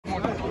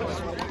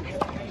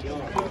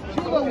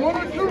one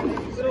or two.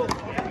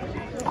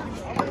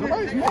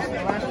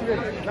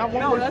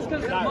 No, that's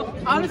because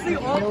honestly,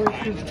 all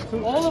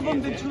of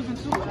them been choosing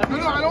two. No,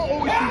 I don't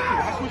always choose two.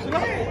 I switch it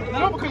up.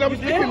 No, because I was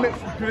thinking that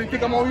because they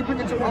think I'm only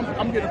picking two.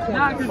 I'm getting a corner.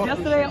 Nah, because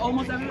yesterday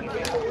almost every.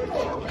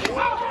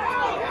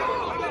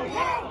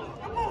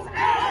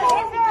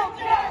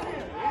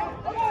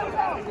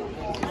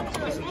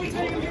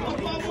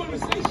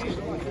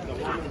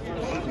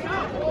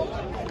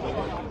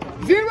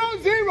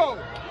 0-0.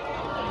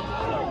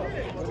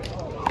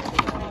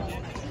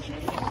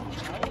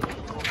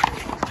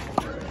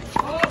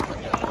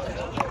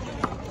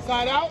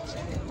 Side out.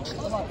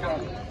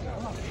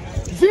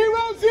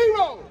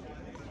 0-0.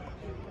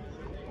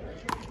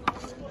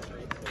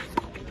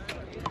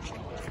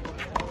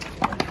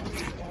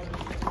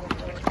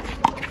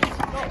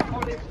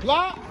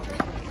 Block.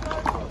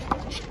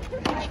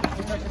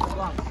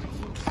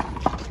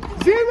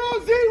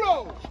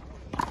 0-0.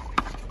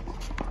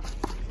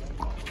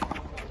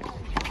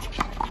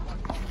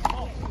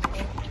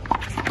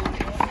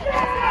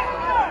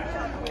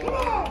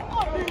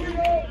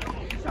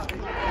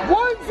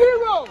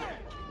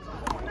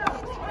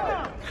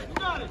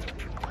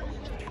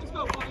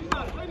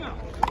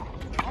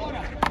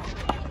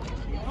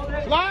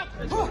 Block.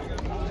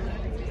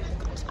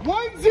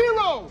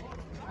 1-0.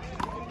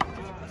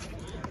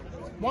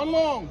 One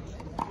long.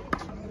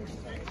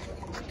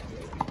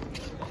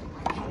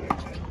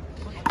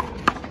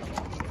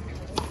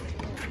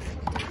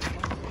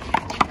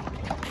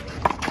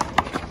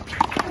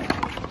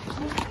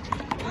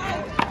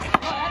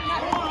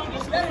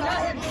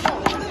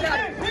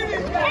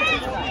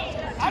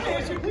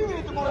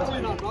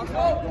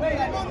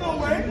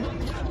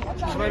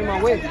 It's right in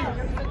my way. It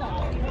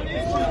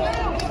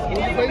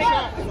was a great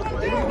shot.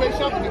 It was a great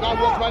shot, but the guy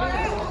walked right in.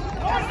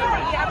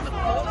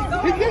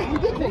 He did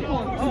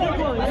call it.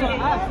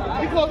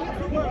 He called it.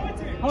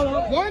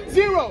 1-0.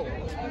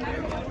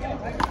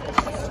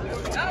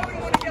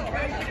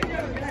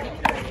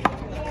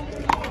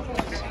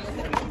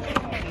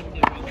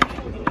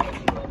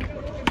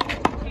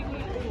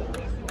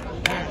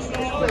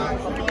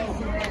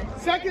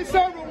 Second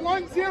server,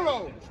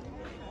 1-0.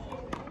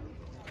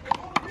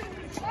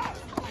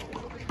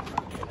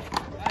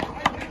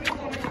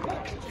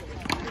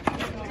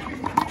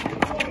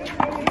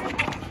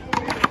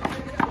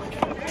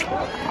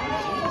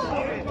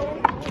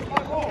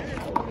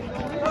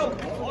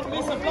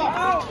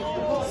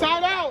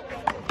 Side out.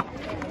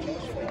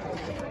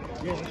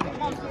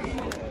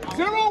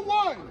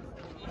 0-1.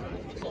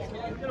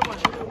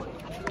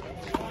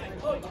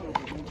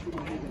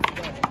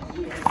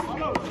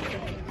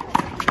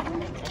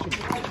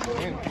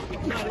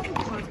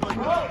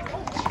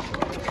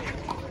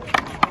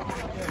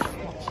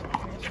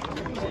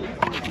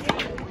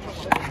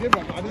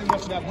 I didn't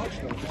rush that much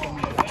though.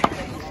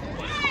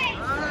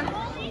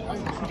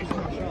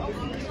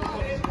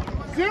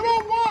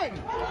 0-1.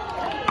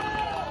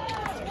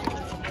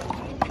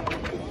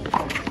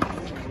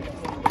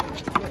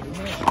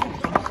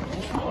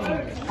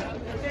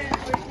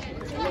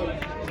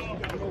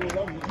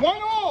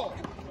 One all.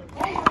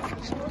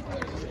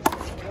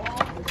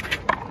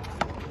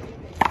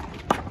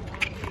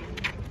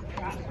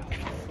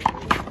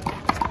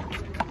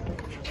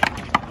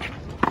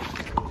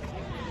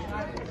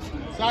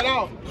 Side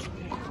out.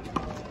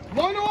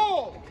 One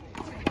all.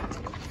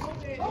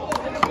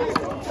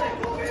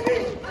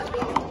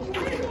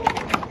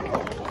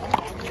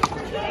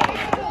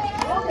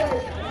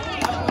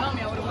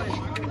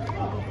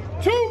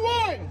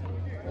 2-1.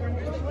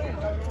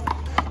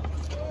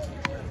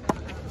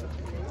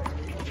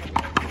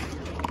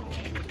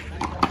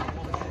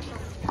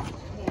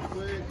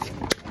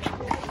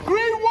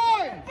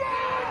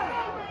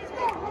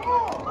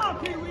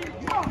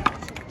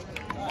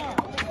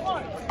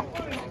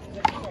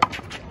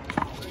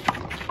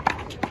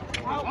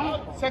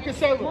 Second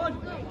server.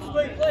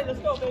 Play, let's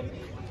go, baby.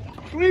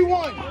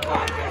 3-1.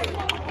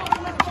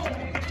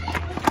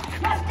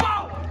 Let's go.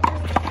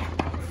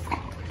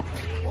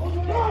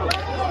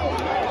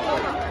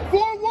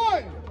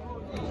 4-1.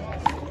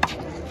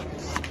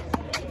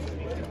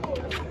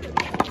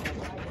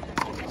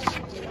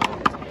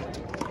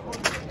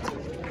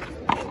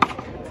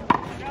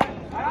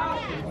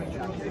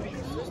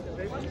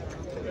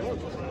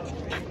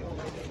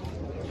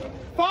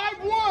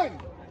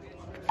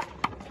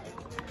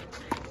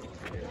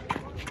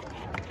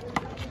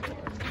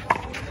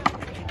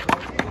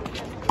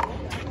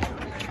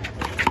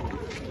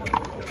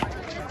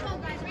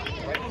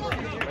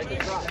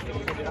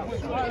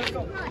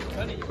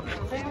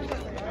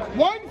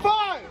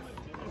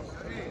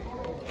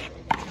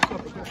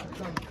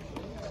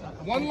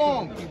 One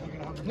long.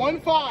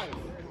 1-5.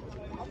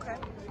 Okay.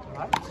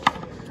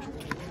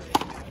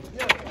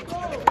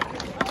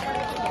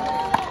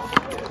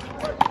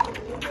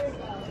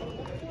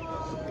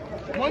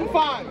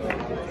 1-5.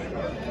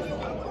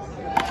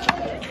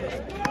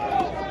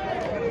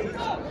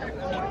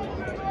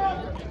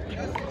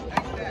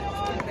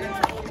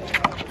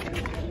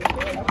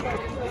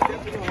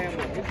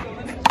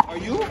 Are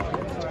you?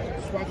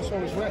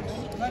 Spinosaurus Rex.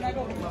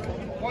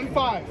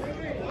 1-5.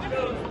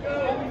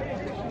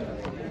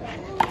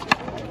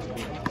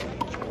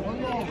 One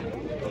long.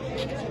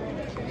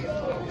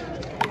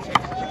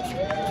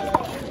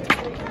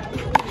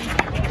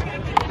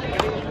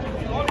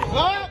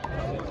 Lap.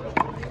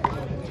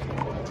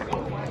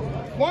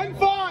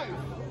 1-5.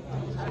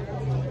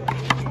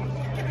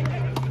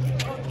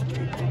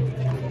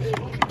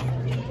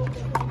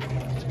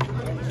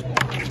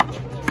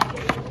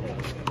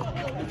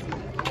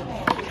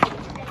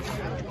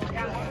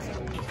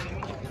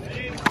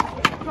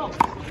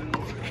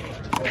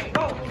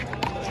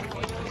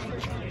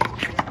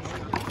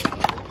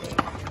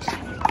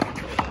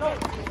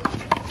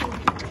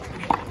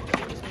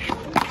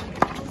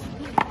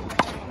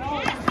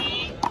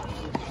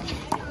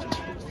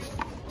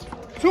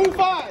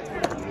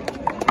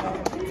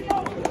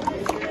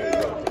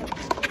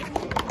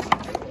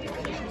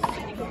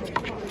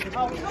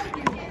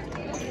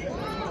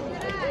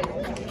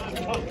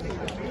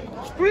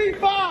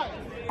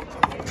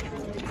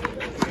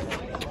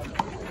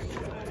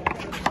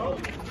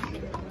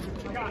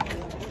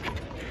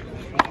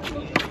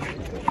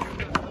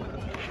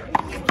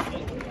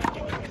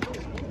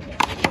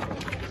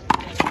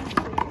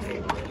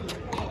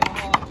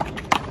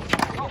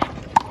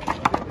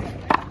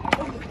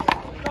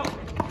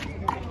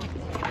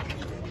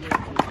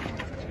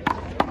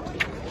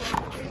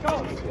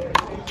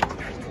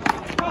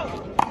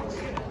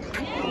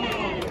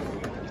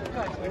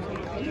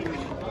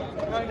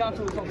 Down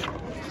to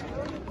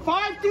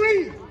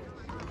 5-3.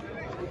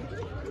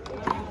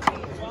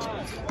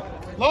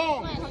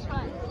 Long.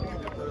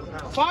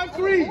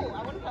 5-3.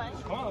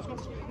 Come on, let's go.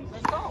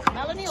 Let's go.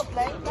 Melanie will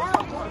play. Now,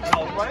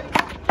 we'll play.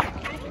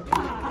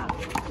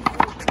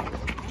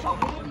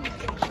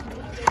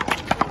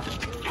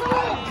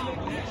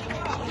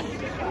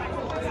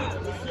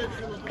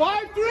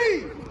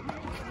 5-3.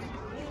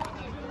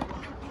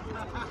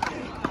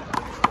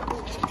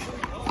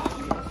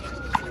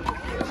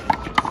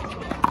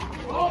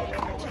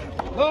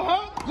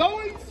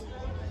 Lowies.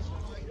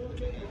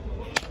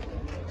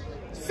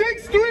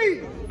 6-3.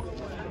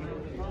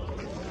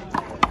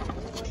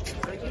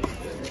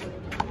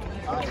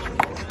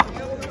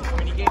 How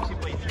many games you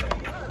played?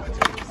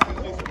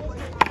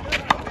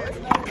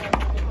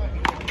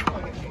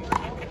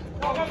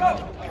 Go.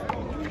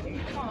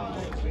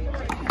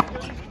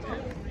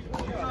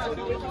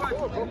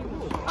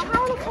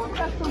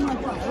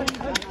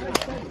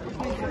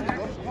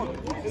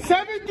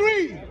 7-3.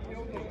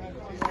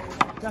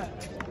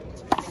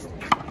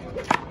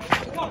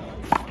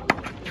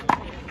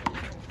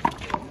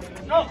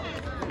 Go.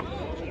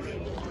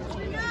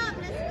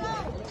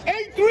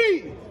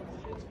 8-3.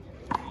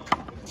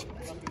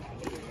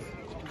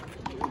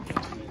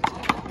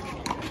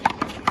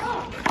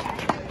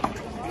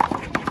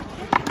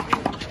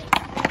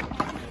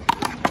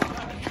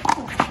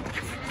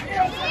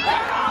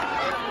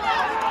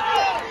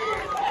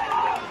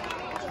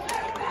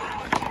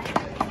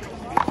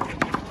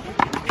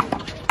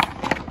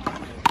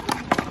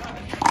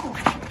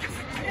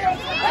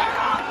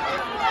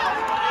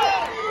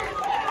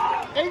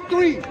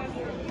 8-3.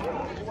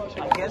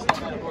 I guess.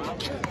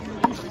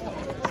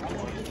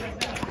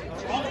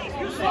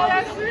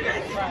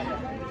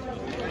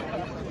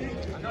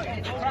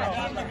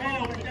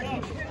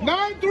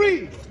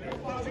 9-3.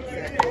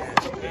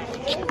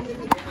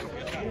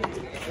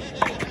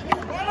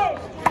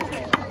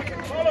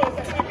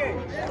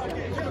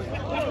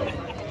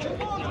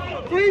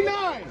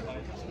 3-9.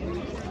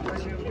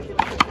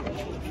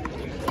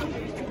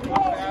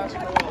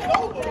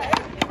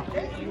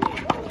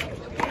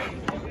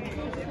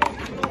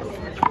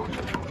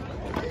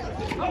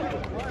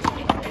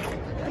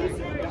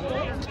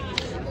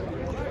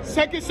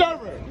 2nd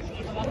server.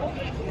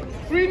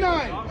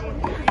 3-9.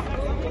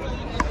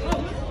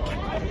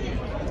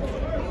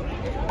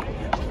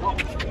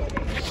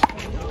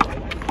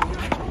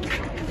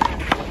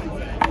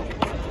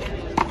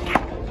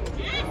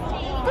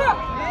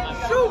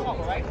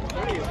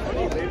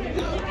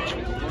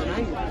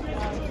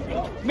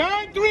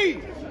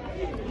 9-3.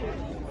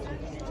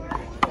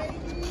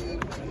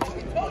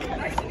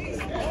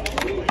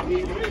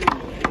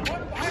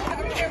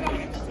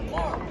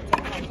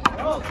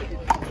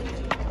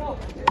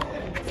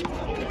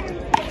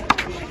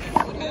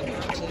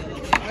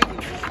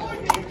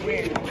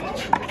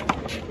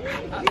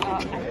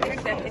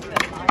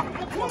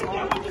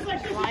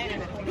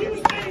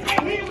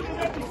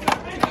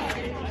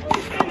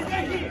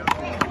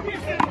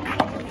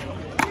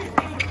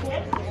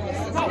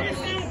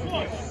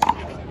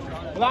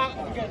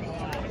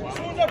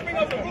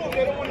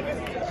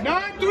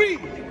 9-3.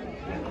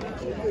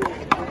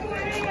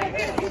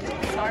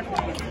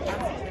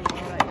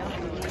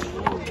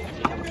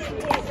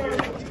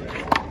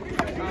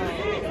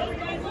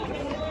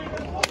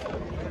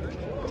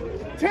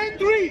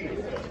 10-3.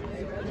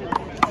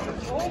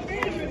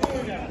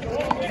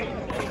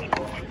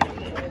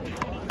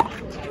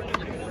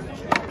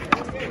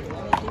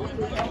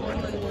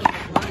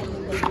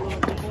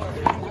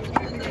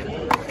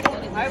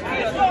 还可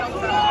以了。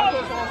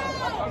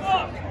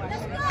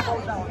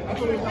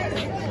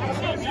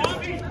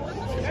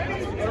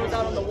Throw it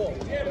down on the wall.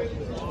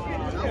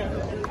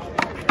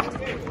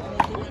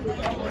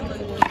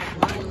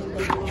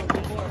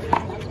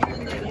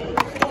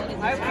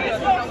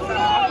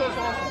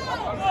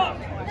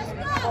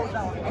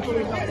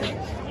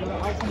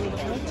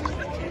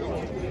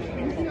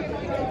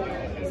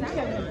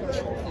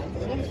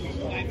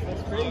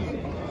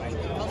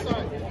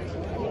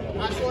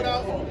 I saw it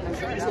out.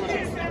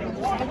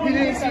 He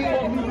didn't see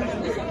it.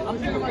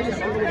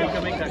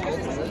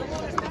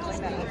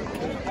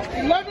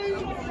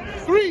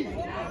 11-3.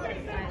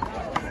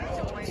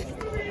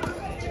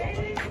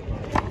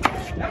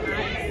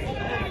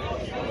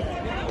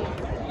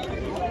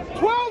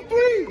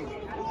 12-3.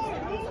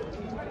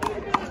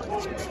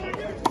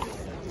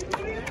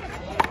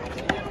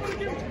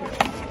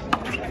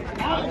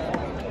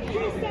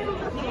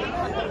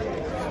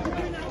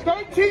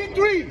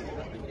 13-3.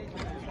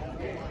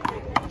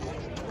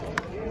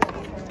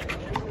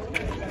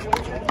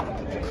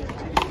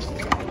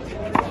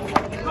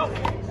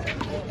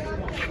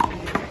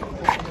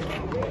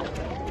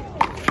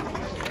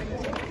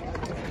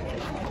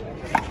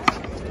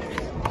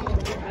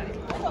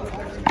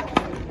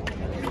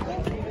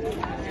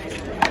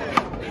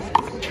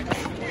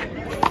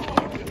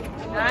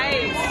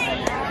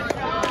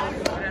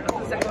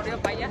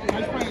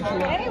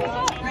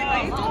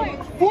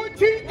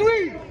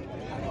 14-3.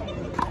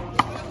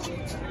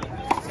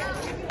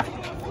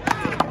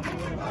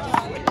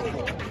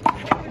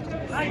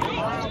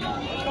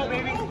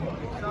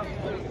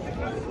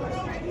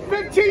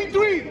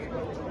 15-3.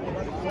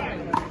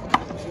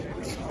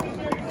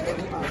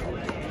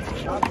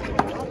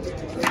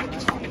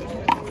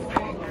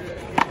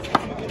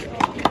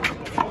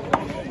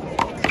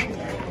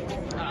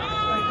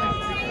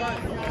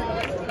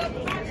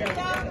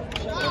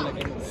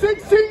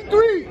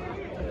 16-3.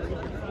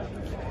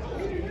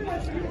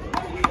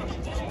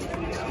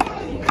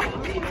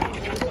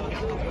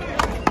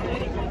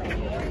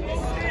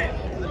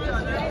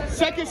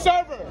 2nd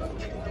server.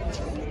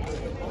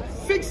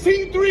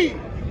 16-3.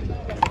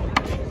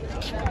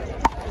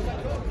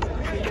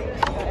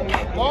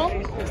 Long.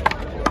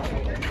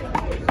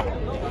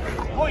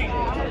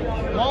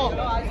 Long.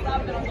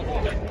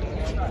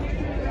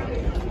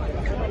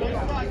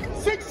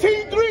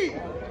 16-3.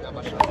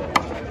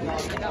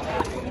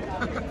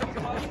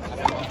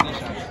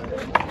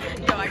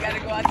 Yo, I gotta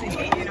go out to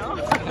eat, you know?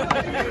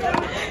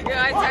 Yo,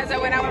 at times I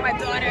went out with my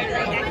daughter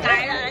and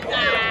like,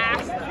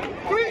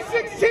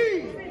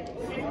 3-16.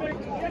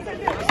 I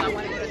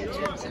want to go to the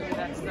gym too,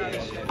 that's not a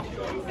shit.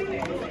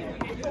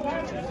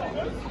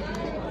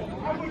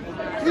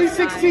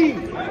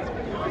 3-16.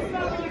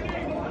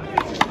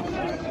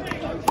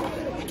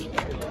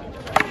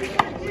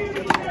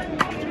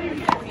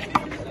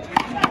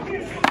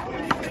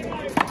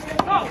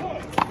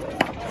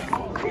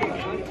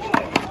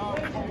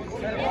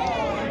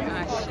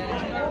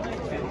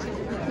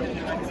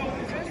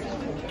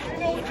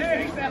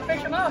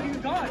 Pick him out, he's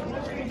gone.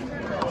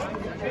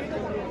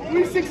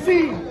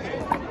 3-16.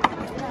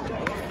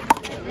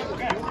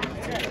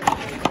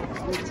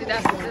 See,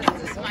 this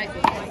is my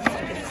thing.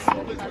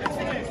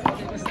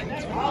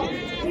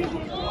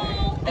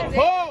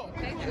 Oh!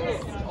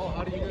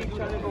 How do you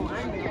try to go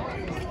angry?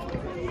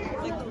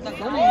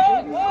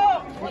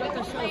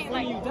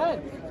 You dead.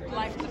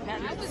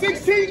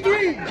 16-3.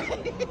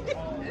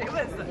 It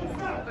was like,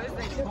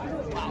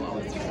 wow, I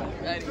was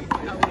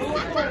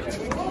ready.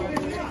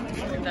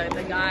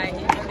 The guy, he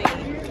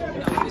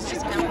was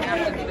just coming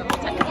after me the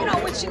whole time. You know,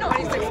 which, what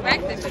he's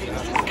expected, but he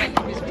was just like,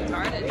 he was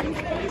retarded.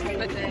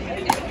 But then he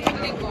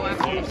didn't go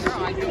after the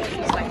girl. I think he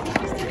was like,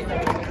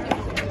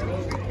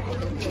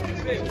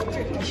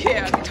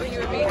 yeah, between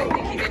you and me, I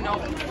think he didn't know how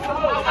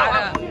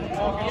to, you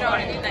know what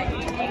I mean? Like,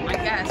 I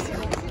guess.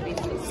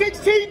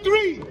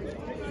 16-3.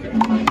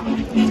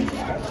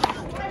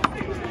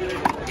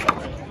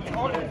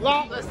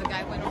 Lock. Plus, the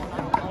guy went on.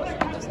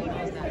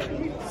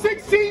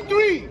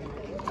 16-3.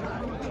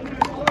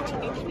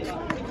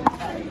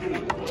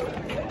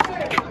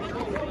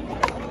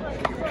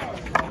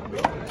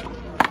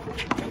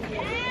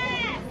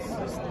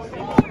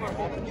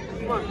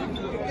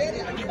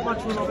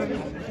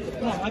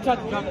 'I tried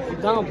to drop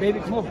it down, baby.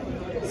 Come on.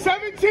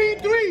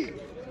 17-3.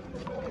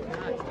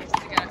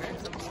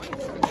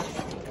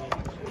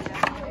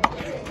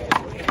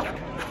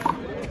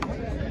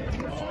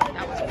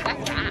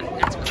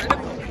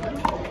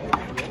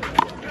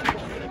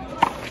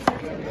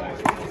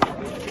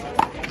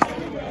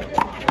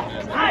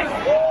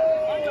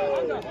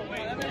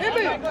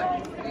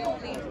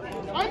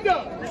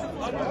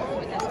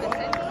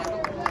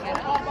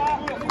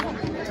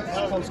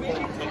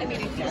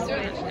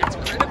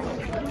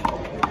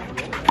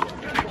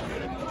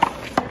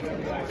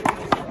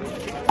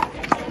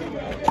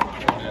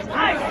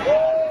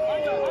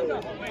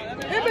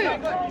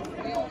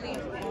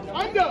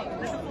 Under.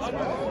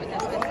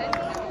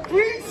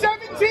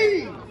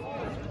 317.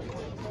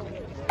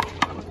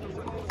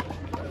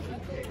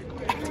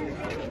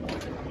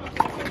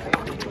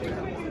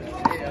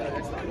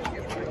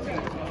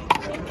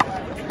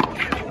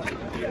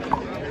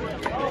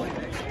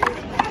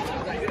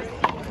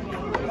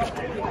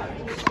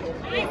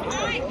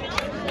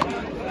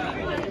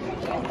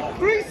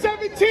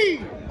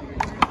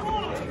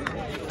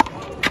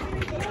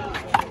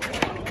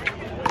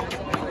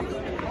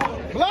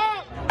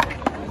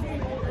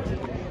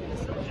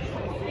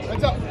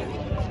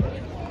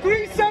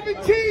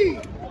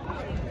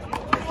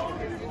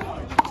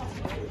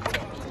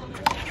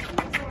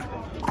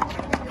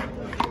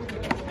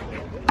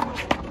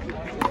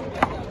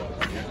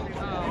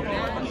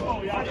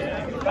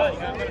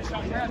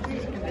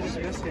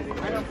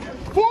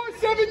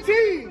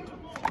 4-17.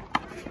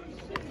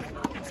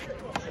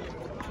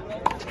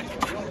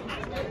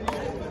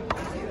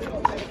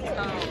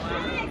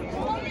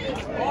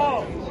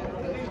 Oh.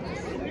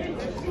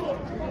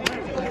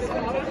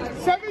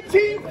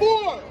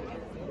 17-4.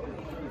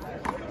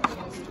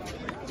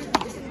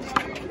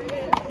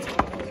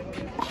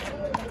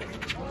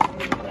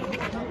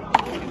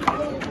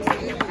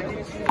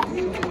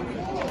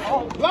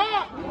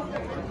 Lock.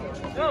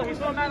 Yo, he's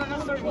going mad on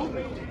us.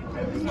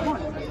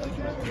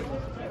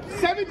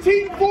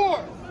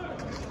 17-4.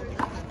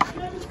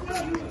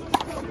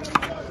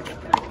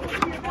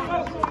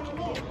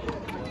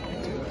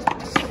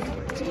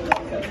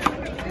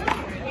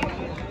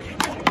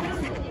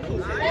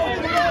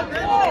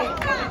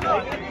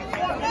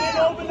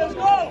 Let's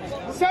go.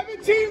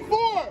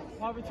 17-4.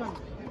 Ball return.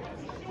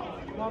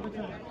 Ball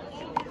return.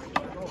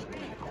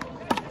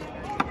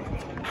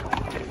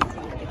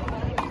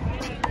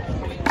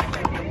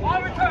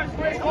 Ball return.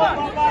 Come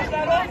on.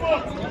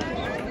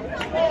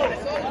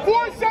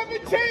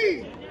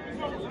 4-17.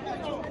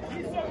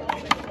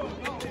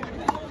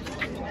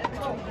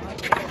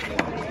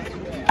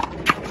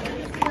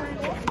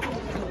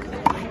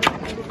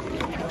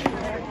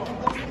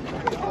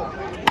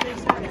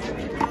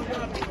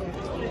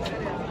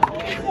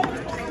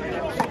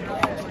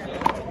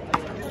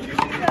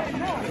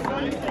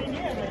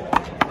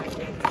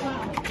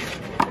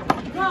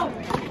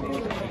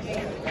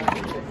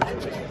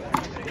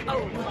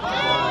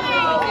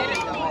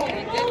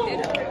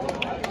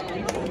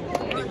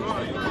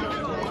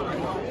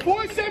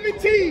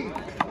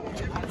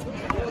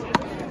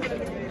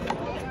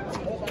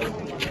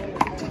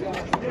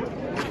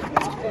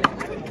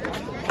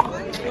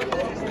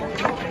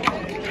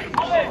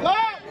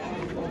 Lock.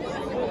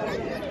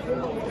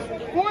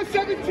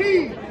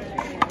 4-17.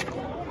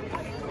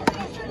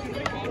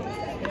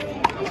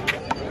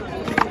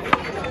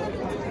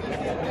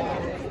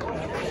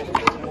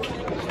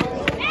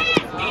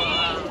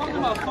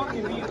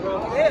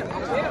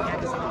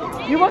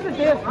 He wasn't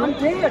there. I'm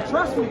there.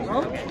 Trust me,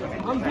 bro.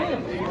 I'm there.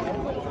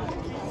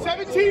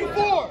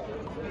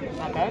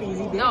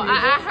 17-4. No,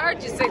 I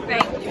heard you say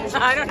thank you.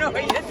 I don't know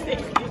what you're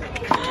saying.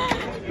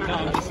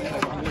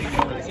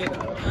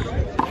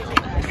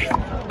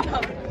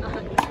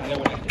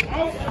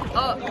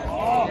 Oh.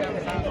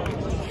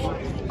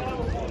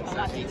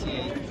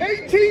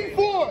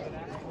 18-4.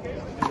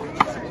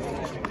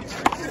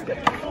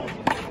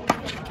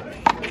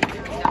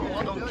 That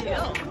ball don't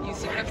kill. You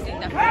see what I'm saying?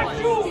 That ball.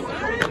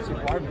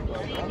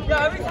 Yo,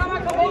 every time I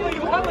come over,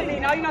 you cover me.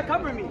 Now you're not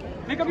covering me.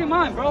 Make up your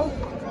mind, bro.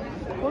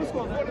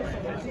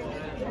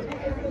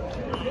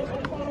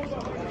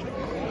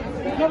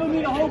 You covered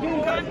me the whole game.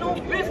 You got no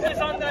business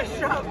on that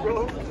shot,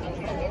 bro.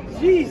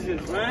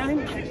 Jesus,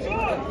 man.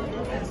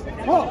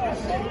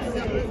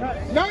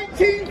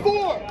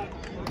 19-4.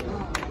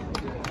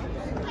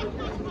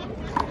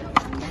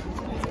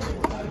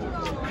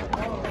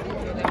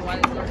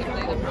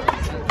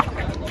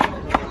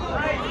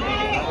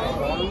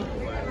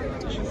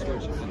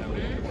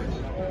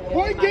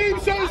 Point game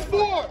shows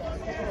 4.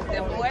 De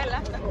vuela.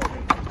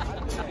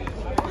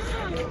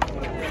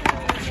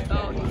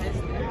 Oh, he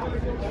missed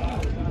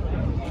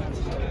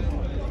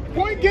it.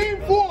 Point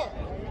game 4.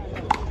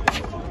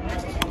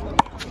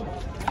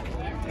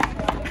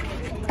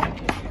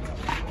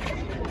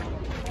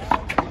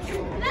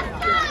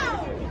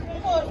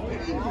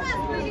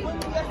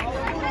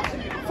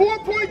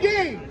 Four-point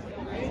game.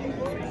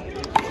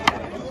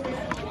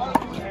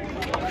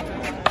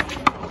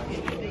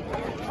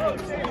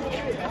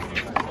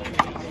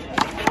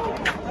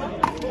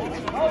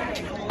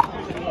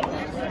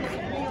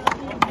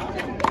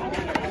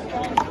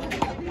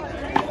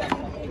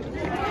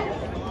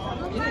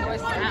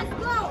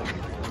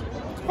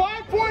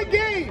 Five-point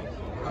game. It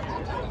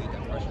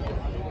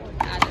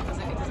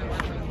doesn't work.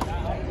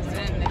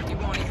 Then if you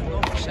want even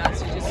more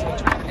shots, you just try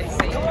to play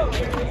safe.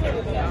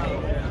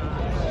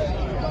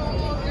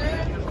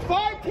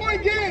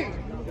 5-point game.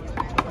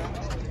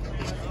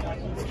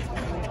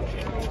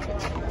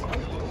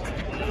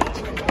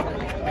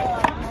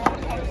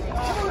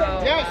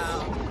 Yes.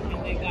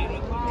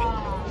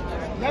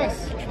 Yes.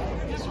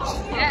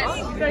 Yes.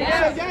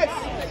 Yes. Yes.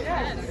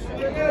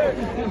 He's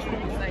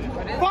like,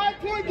 what is it?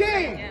 5-point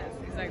game. Yes.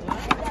 He's like,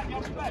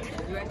 what?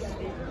 You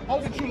actually...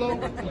 Hold it, Chullo.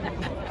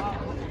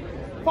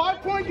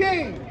 5-point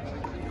game.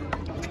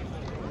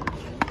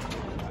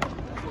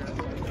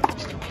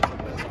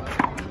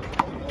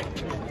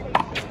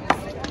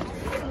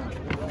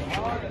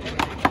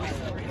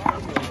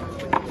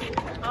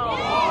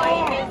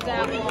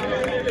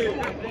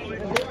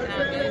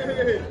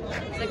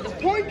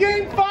 Point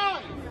game 5.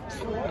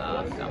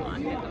 Oh, come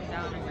on, get them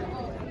down again.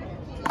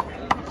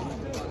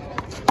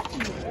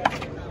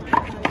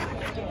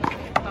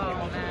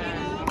 Oh,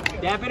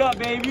 man. Dap it up,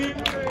 baby.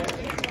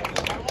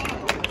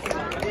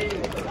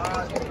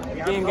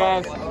 Game,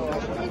 guys.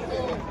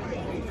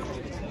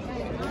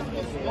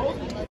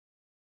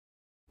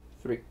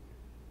 3,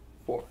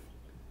 4.